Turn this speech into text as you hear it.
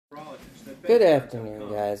Good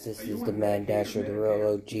afternoon, guys. This is the Mad Dasher, the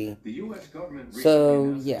real OG.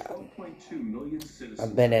 So, yeah,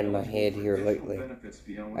 I've been in my head here lately.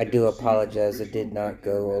 I do apologize. I did not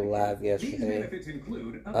go live yesterday.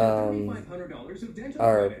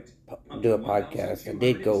 Or do a podcast. I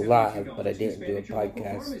did go live, but I didn't do a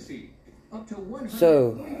podcast.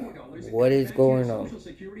 So, what is going on?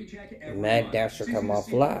 Mad Dasher come off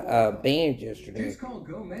banned yesterday.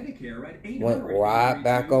 Went right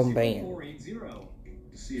back on ban.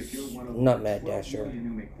 Not Mad Dasher.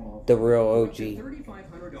 The real OG.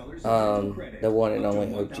 The one and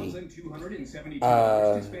only OG.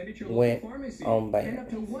 Went on ban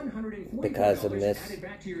because of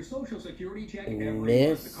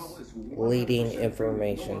misleading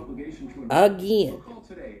information. Again.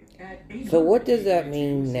 So what does that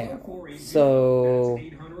mean now? So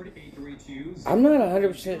I'm not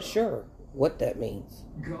 100% sure what that means.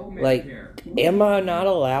 Like, am I not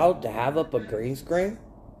allowed to have up a green screen?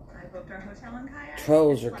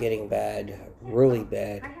 Trolls are getting bad, really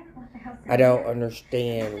bad. I don't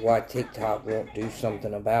understand why TikTok won't do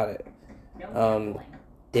something about it.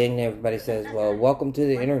 Then everybody says, well, welcome to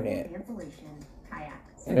the internet.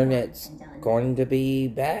 Internet's going to be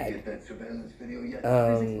bad.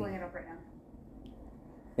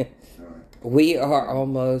 We are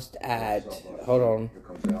almost at, hold on,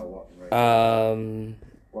 I'm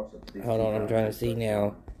trying to see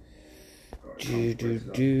now.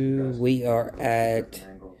 We are at,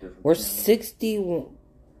 we're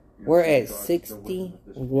at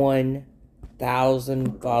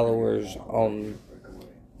 61,000 followers on,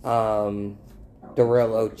 the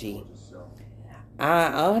real OG.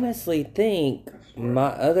 I honestly think my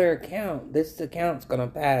other account, this account's gonna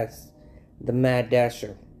pass the Mad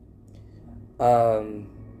Dasher. My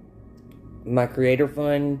creator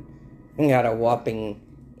fund got a whopping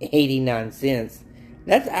 89 cents.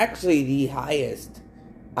 That's actually the highest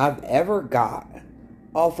I've ever got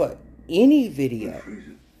off of any video.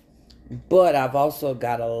 But I've also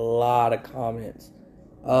got a lot of comments.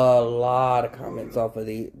 Off of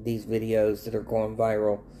these videos that are going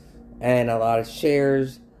viral. And a lot of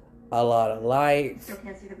shares, a lot of likes.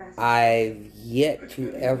 I've yet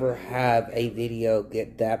to ever have a video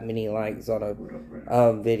get that many likes on a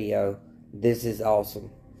video. This is awesome.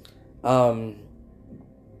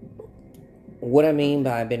 What I mean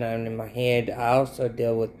by I've been in my head, I also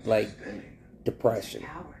deal with, like, depression.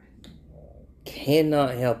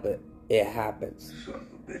 Cannot help it. It happens.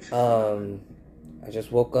 I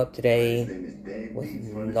just woke up today, was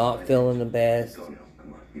not feeling the best.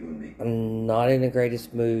 I'm not in the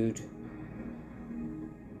greatest mood.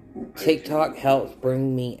 TikTok helps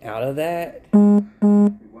bring me out of that.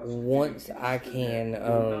 Once I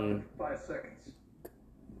can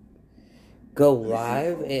go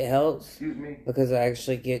live, it helps because I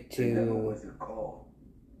actually get to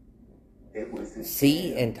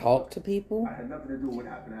see and talk to people.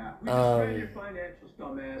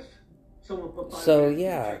 So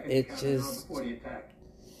yeah, it's just,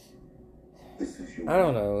 I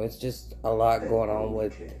don't know, it's just a lot going on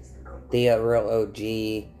with the real OG.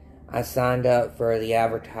 I signed up for the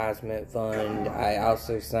advertisement fund. I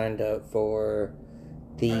also signed up for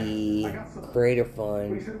the creator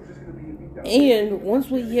fund. And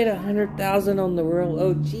once we hit 100,000 on the real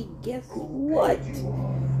OG, guess what?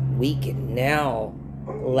 We can now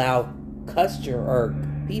allow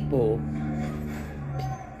people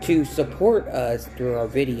to support us through our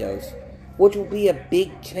videos, which will be a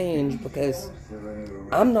big change because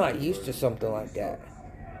I'm not used to something like that.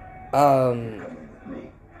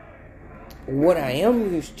 What I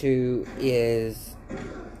am used to is,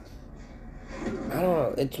 I don't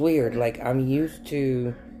know, it's weird. Like, I'm used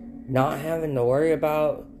to not having to worrying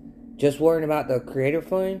about the creator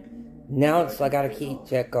fund. Now it's like I gotta keep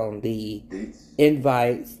check on the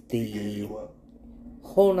invites, the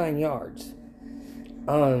whole 9 yards.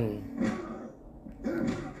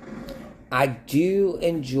 I do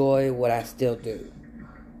enjoy what I still do.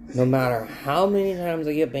 No matter how many times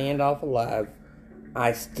I get banned off of live,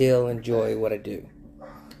 I still enjoy what I do.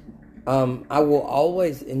 I will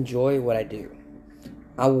always enjoy what I do.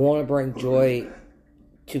 I want to bring joy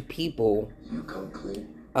to people.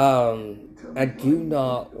 I do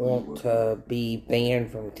not want to be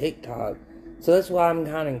banned from TikTok. So that's why I'm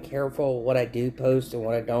kind of careful what I do post and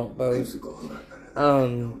what I don't post.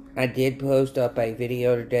 I did post up a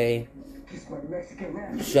video today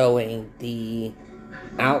showing the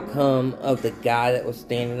outcome of the guy that was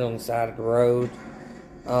standing on the side of the road.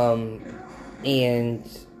 And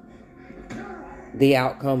the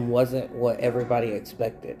outcome wasn't what everybody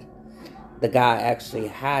expected. The guy actually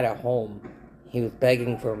had a home. He was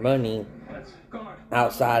begging for money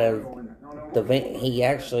outside of the van, he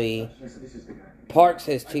actually parks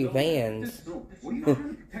his 2 vans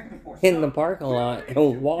in the parking lot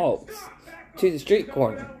and walks to the street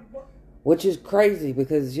corner. Which is crazy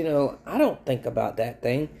because, I don't think about that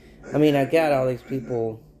thing. I mean, I got all these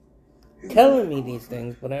people telling me these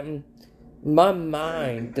things, but my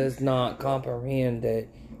mind does not comprehend that,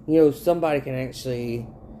 somebody can actually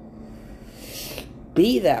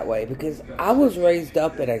be that way. Because I was raised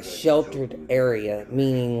up in a sheltered area,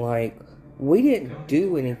 meaning, like, we didn't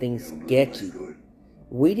do anything sketchy.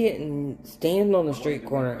 We didn't stand on the street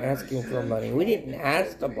corner asking for money. We didn't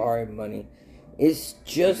ask to borrow money. It's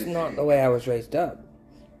just not the way I was raised up.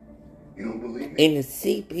 And to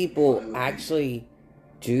see people actually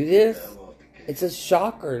do this, it's a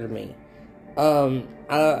shocker to me.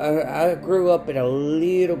 I grew up in a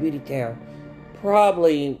little bitty town.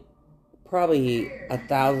 Probably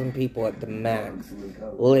 1,000 people at the max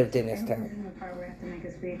lived in this town.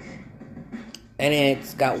 And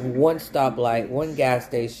it's got one stoplight, one gas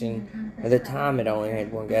station. At the time, it only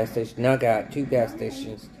had one gas station. Now I got 2 gas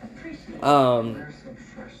stations. And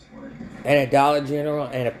a Dollar General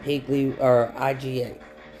and a Piggly or IGA.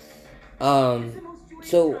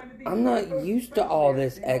 So I'm not used to all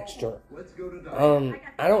this extra.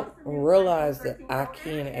 I don't realize that I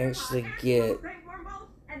can actually get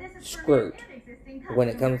screwed when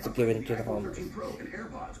it comes to giving to the homeless.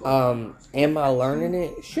 Am I learning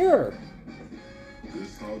it? Sure.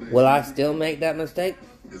 Will I still make that mistake?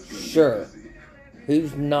 Sure.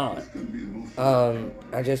 Who's not?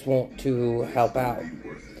 I just want to help out.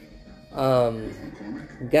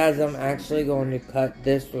 Guys, I'm actually going to cut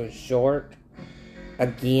this one short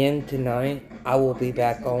again tonight. I will be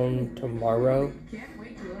back on tomorrow.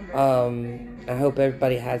 I hope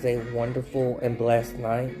everybody has a wonderful and blessed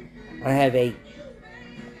night. I have a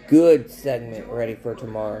good segment ready for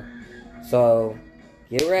tomorrow. So,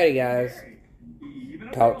 get ready, guys.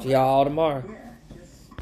 Talk to y'all tomorrow.